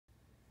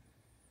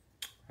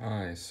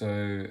Hi, so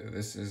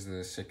this is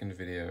the second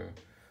video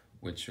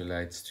which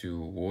relates to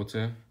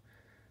water.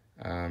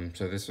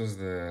 So this was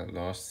the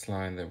last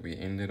slide that we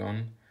ended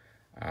on,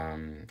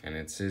 and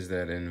it says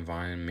that an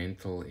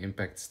environmental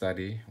impact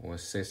study or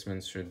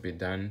assessment should be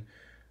done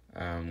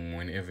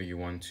whenever you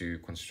want to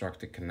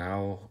construct a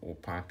canal or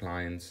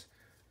pipelines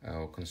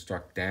or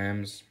construct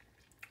dams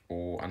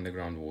or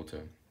underground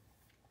water,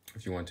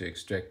 if you want to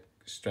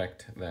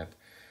extract that.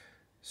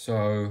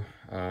 So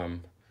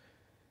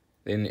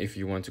then if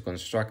you want to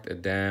construct a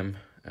dam,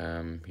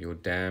 your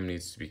dam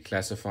needs to be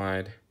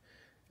classified.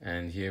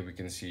 And here we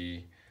can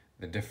see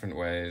the different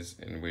ways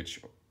in which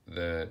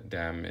the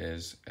dam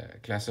is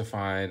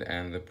classified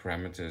and the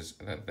parameters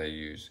that they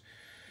use.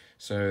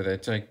 So they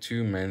take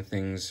two main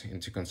things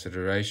into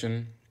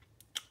consideration.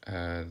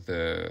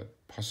 The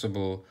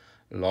possible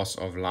loss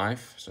of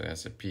life, so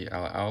that's a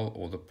PLL,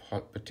 or the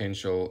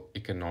potential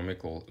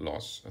economical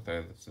loss.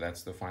 So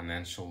that's the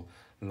financial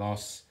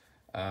loss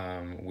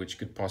which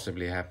could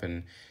possibly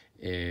happen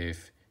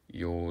if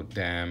your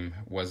dam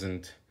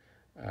wasn't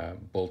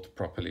built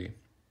properly.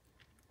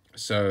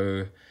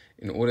 So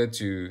in order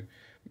to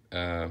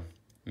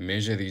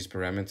measure these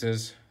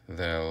parameters,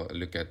 they'll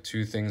look at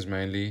two things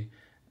mainly,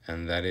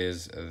 and that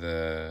is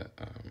the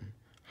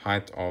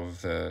height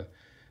of the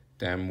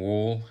dam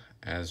wall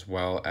as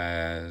well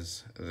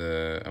as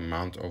the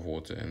amount of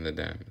water in the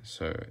dam.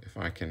 So if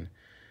I can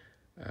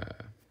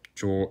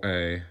draw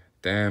a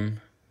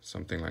dam,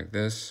 something like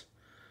this.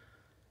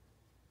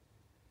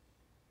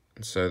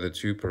 So the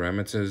two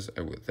parameters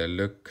they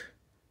look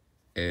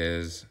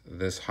is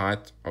this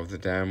height of the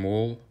dam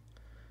wall,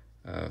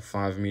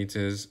 5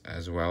 meters,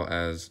 as well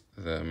as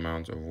the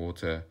amount of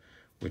water,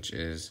 which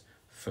is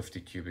 50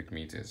 cubic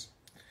meters.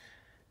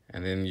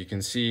 And then you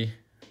can see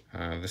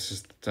this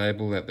is the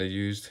table that they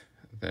used.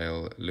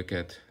 They'll look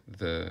at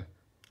the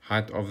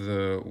height of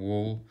the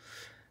wall,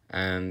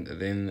 and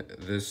then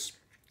this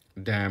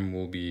dam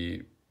will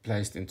be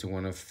placed into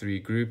one of three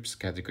groups: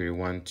 category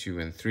 1, 2,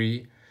 and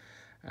 3.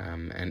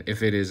 And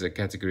if it is a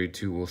category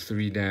 2 or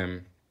 3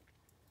 dam,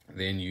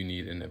 then you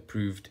need an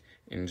approved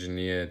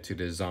engineer to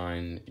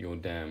design your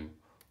dam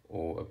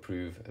or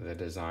approve the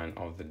design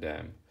of the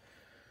dam.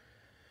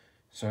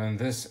 So in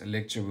this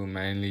lecture, we'll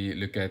mainly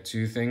look at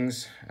two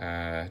things: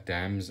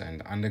 dams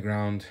and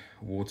underground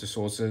water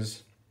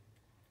sources.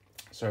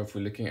 So if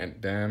we're looking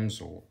at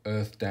dams or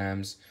earth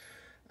dams,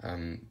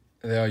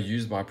 they are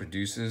used by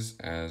producers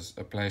as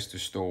a place to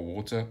store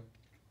water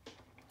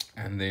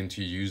and then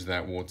to use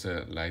that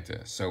water later.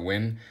 So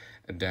when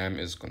a dam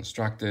is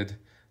constructed,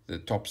 the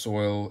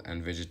topsoil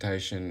and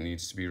vegetation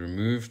needs to be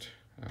removed.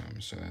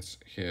 So that's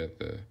here at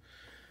the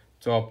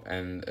top,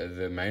 and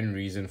the main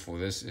reason for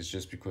this is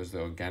just because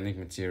the organic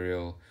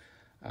material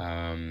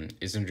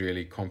isn't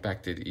really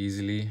compacted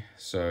easily,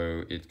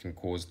 so it can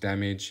cause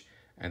damage,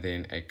 and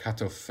then a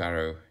cut-off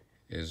farrow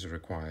is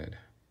required.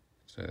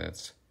 So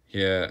that's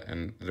here,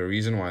 and the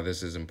reason why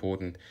this is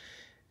important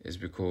is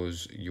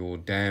because your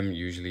dam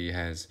usually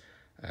has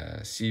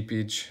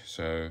seepage,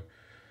 so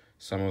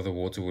some of the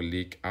water will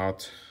leak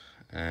out,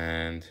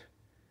 and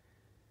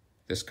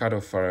this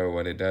cut-off furrow,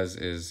 what it does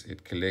is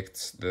it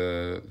collects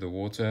the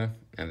water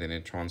and then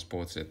it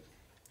transports it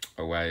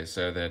away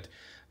so that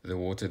the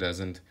water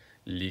doesn't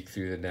leak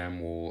through the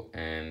dam wall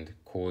and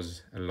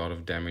cause a lot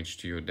of damage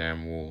to your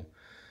dam wall.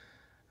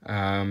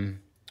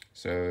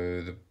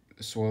 So the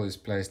soil is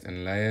placed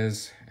in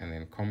layers and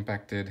then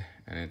compacted,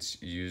 and it's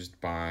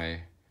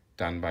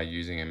done by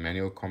using a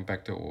manual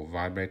compactor or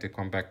vibrator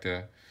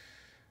compactor.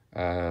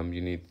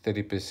 You need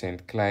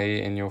 30%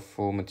 clay in your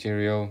full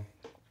material,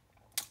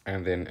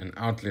 and then an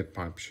outlet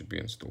pipe should be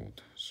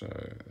installed. So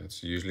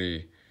it's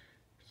usually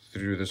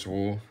through this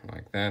wall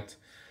like that.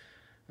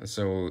 And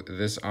so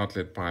this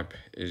outlet pipe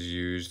is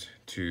used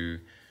to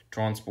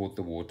transport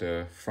the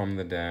water from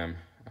the dam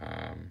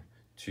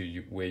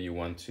to where you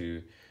want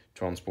to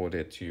transport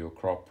it, to your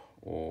crop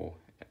or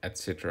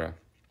etc.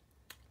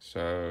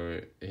 So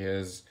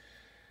here's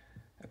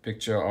a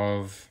picture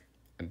of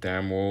a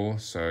dam wall.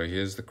 So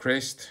here's the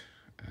crest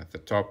at the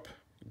top,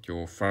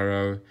 your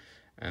furrow,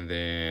 and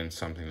then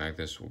something like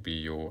this will be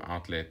your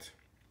outlet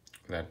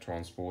that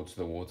transports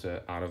the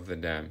water out of the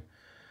dam.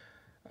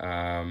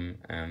 And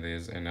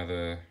there's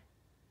another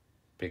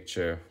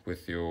picture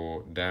with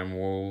your dam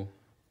wall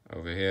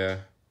over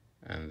here,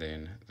 and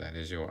then that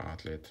is your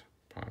outlet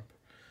pipe.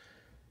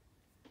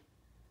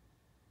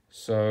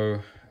 So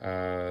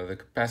the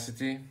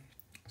capacity,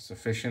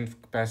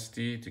 sufficient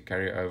capacity to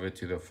carry over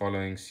to the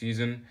following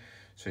season.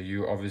 So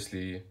you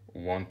obviously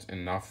want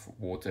enough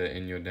water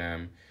in your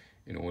dam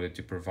in order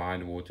to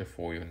provide water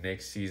for your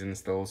next season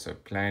still. So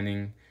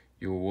planning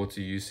your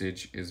water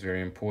usage is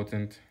very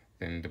important.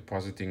 Then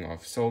depositing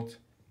of silt.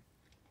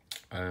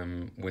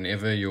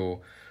 Whenever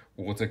your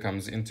water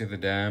comes into the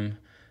dam,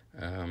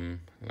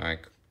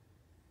 like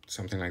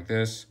something like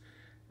this,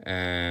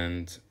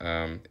 and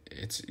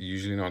it's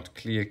usually not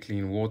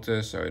clean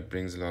water, so it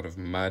brings a lot of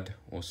mud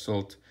or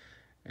silt,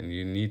 and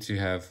you need to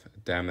have a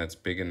dam that's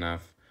big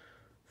enough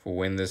for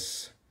when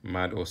this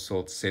mud or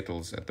silt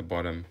settles at the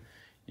bottom,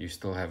 you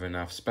still have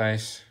enough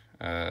space.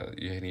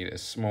 You need a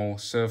small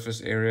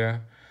surface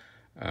area.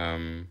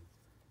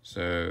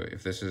 So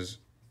if this is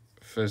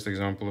first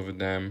example of a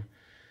dam,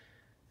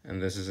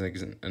 and this is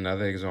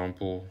another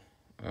example,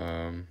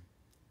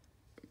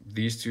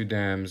 these two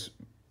dams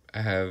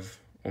have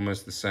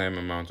almost the same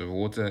amount of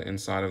water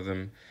inside of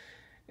them,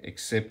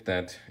 except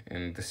that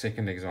in the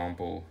second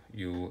example,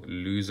 you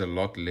lose a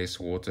lot less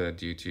water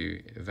due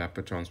to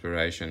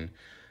evapotranspiration,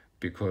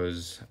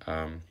 because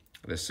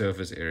the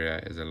surface area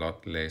is a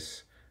lot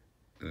less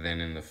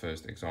than in the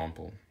first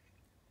example.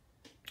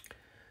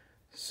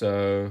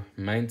 So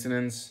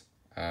maintenance,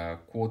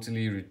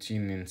 quarterly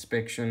routine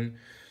inspection.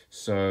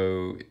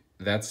 So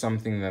that's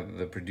something that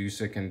the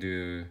producer can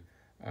do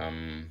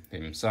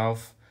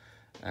himself.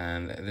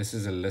 And this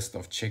is a list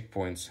of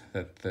checkpoints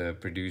that the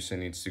producer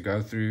needs to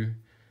go through.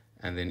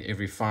 And then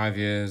every 5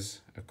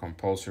 years, a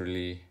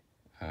compulsory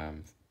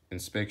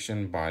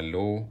inspection by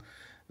law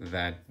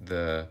that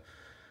the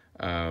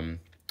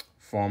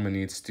farmer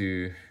needs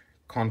to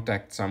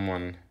contact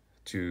someone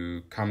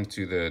to come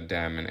to the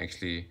dam and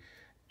actually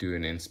do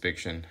an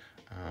inspection.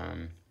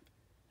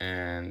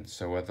 And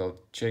so what they'll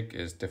check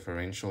is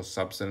differential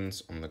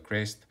subsidence on the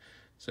crest.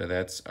 So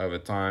that's over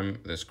time,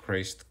 this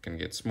crest can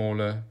get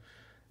smaller,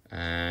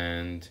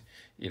 and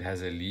it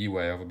has a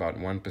leeway of about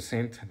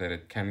 1% that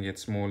it can get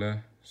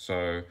smaller.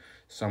 So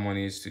someone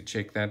needs to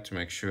check that to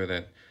make sure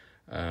that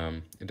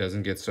it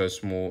doesn't get so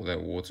small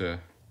that water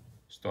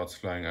starts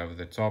flowing over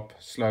the top.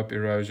 Slope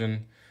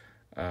erosion,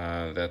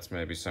 that's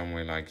maybe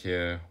somewhere like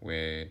here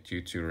where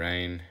due to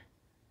rain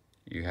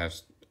you have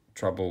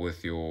trouble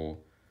with your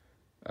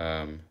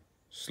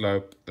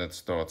slope that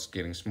starts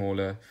getting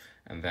smaller,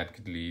 and that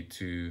could lead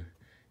to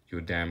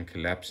your dam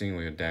collapsing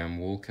or your dam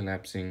wall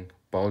collapsing.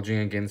 Bulging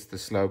against the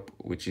slope,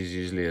 which is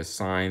usually a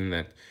sign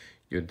that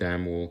your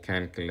dam wall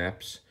can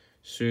collapse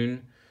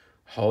soon.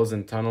 Holes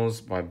and tunnels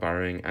by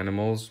burrowing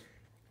animals.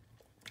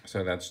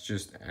 So that's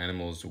just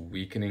animals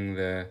weakening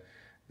the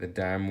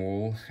dam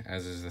wall,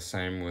 as is the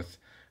same with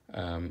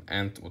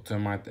ant or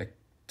termite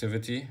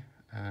activity,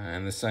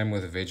 and the same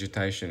with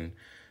vegetation.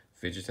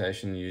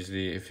 Vegetation,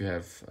 usually if you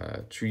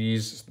have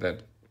trees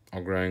that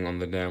are growing on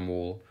the dam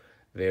wall,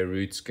 their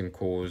roots can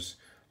cause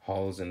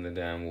holes in the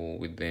dam wall,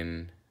 which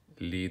then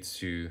leads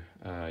to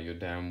your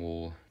dam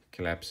wall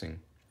collapsing.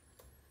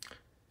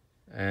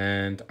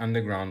 And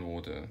underground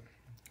water.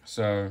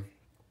 So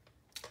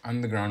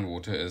underground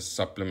water is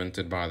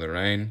supplemented by the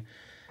rain,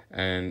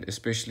 and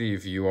especially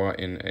if you are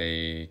in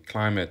a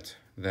climate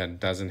that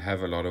doesn't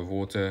have a lot of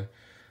water,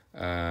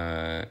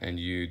 and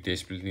you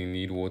desperately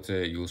need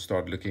water, you'll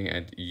start looking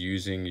at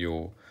using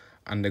your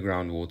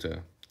underground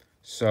water.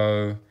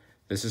 So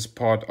this is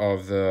part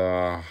of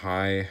the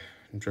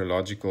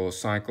hydrological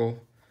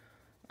cycle,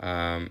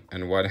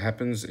 and what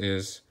happens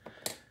is,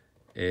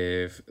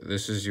 if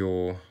this is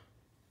your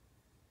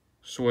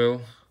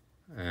soil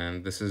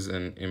and this is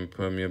an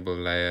impermeable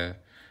layer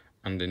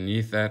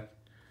underneath that,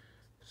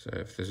 so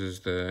if this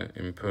is the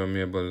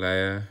impermeable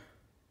layer,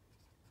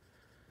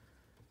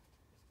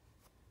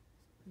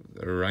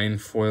 the rain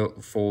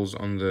falls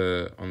on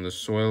the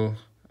soil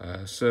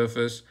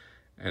surface,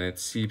 and it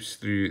seeps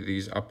through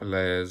these upper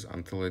layers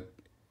until it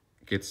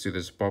gets to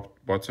this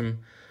bottom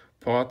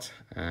part,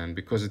 and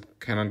because it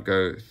cannot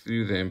go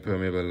through the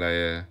impermeable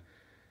layer,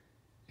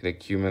 it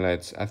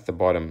accumulates at the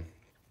bottom.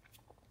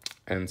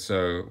 And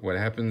so what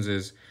happens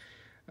is,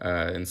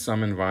 in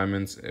some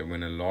environments,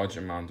 when a large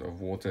amount of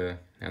water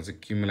has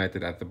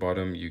accumulated at the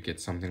bottom, you get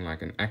something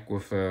like an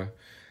aquifer,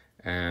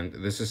 and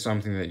this is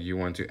something that you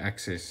want to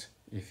access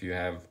if you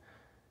have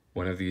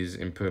one of these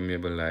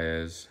impermeable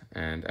layers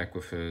and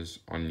aquifers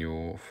on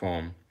your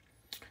farm.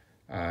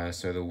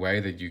 So the way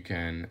that you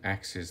can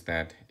access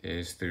that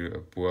is through a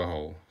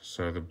borehole.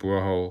 So the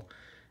borehole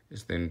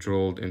is then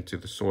drilled into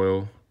the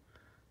soil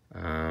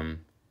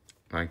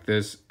like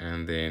this,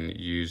 and then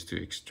used to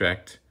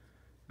extract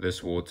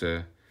this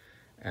water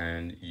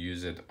and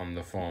use it on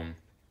the farm.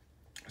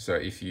 So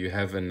if you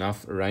have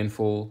enough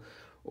rainfall,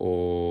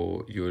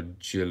 or your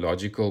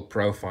geological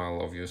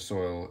profile of your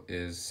soil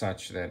is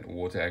such that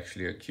water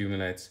actually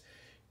accumulates,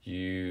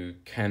 you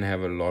can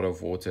have a lot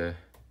of water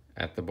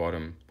at the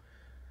bottom.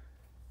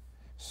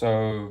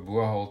 So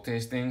borehole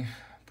testing.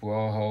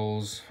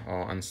 Boreholes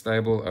are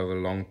unstable over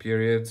long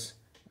periods,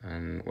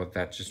 and what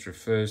that just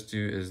refers to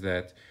is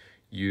that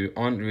you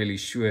aren't really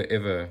sure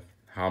ever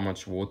how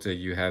much water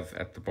you have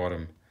at the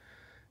bottom.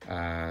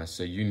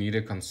 So you need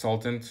a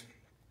consultant,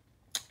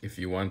 if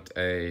you want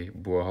a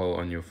borehole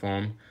on your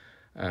farm,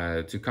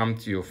 to come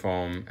to your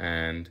farm,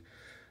 and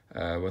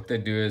what they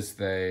do is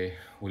they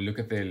will look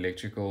at the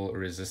electrical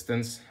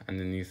resistance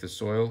underneath the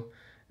soil,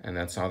 and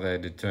that's how they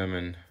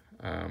determine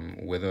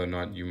whether or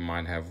not you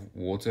might have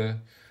water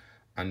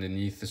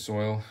underneath the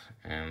soil.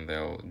 And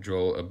they'll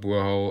drill a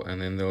borehole,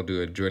 and then they'll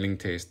do a drilling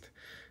test.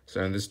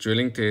 So in this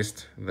drilling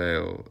test,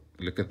 they'll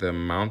look at the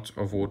amount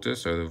of water,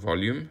 so the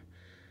volume,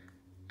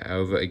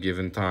 over a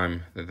given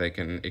time that they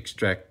can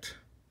extract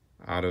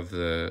out of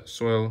the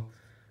soil,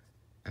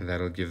 and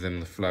that'll give them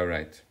the flow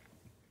rate.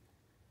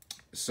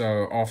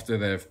 So after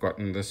they've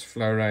gotten this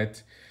flow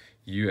rate,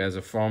 you as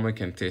a farmer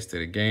can test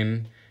it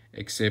again,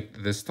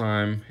 except this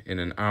time in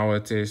an hour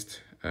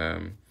test.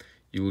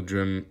 You will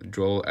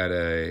drill at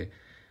a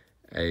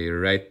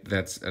rate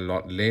that's a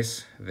lot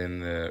less than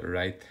the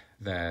rate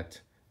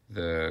that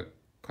the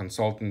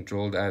consultant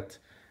drilled at,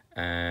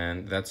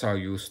 and that's how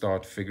you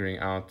start figuring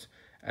out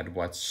at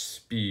what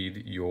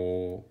speed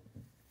your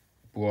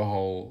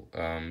borehole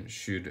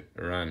should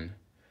run.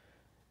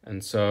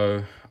 And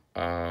so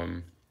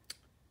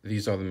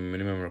these are the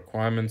minimum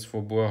requirements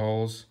for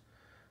boreholes.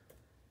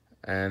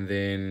 And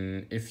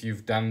then if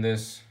you've done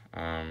this,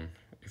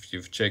 if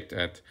you've checked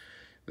at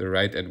the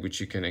rate at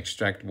which you can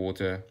extract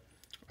water,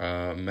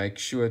 make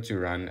sure to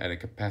run at a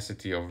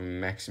capacity of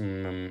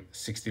maximum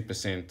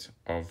 60%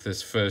 of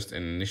this first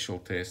initial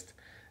test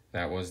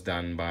that was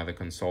done by the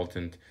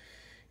consultant,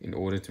 in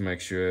order to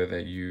make sure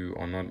that you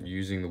are not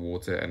using the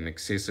water at an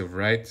excessive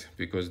rate,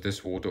 because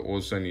this water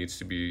also needs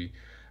to be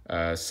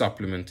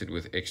supplemented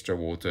with extra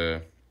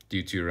water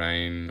due to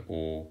rain,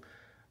 or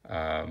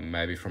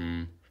maybe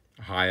from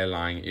higher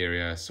lying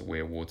areas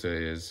where water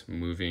is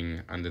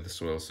moving under the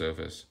soil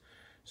surface.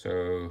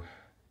 So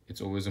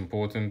it's always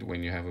important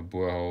when you have a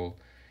borehole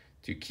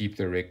to keep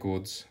the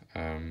records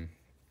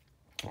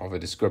of a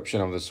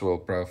description of the soil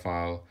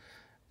profile,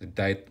 the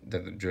date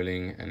that the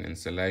drilling and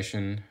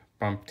installation,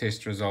 pump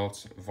test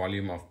results,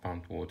 volume of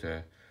pumped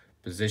water,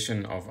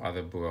 position of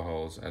other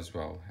boreholes as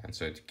well. And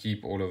so to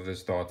keep all of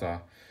this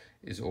data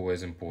is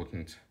always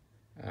important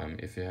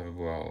if you have a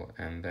borehole.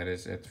 And that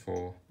is it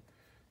for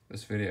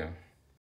this video.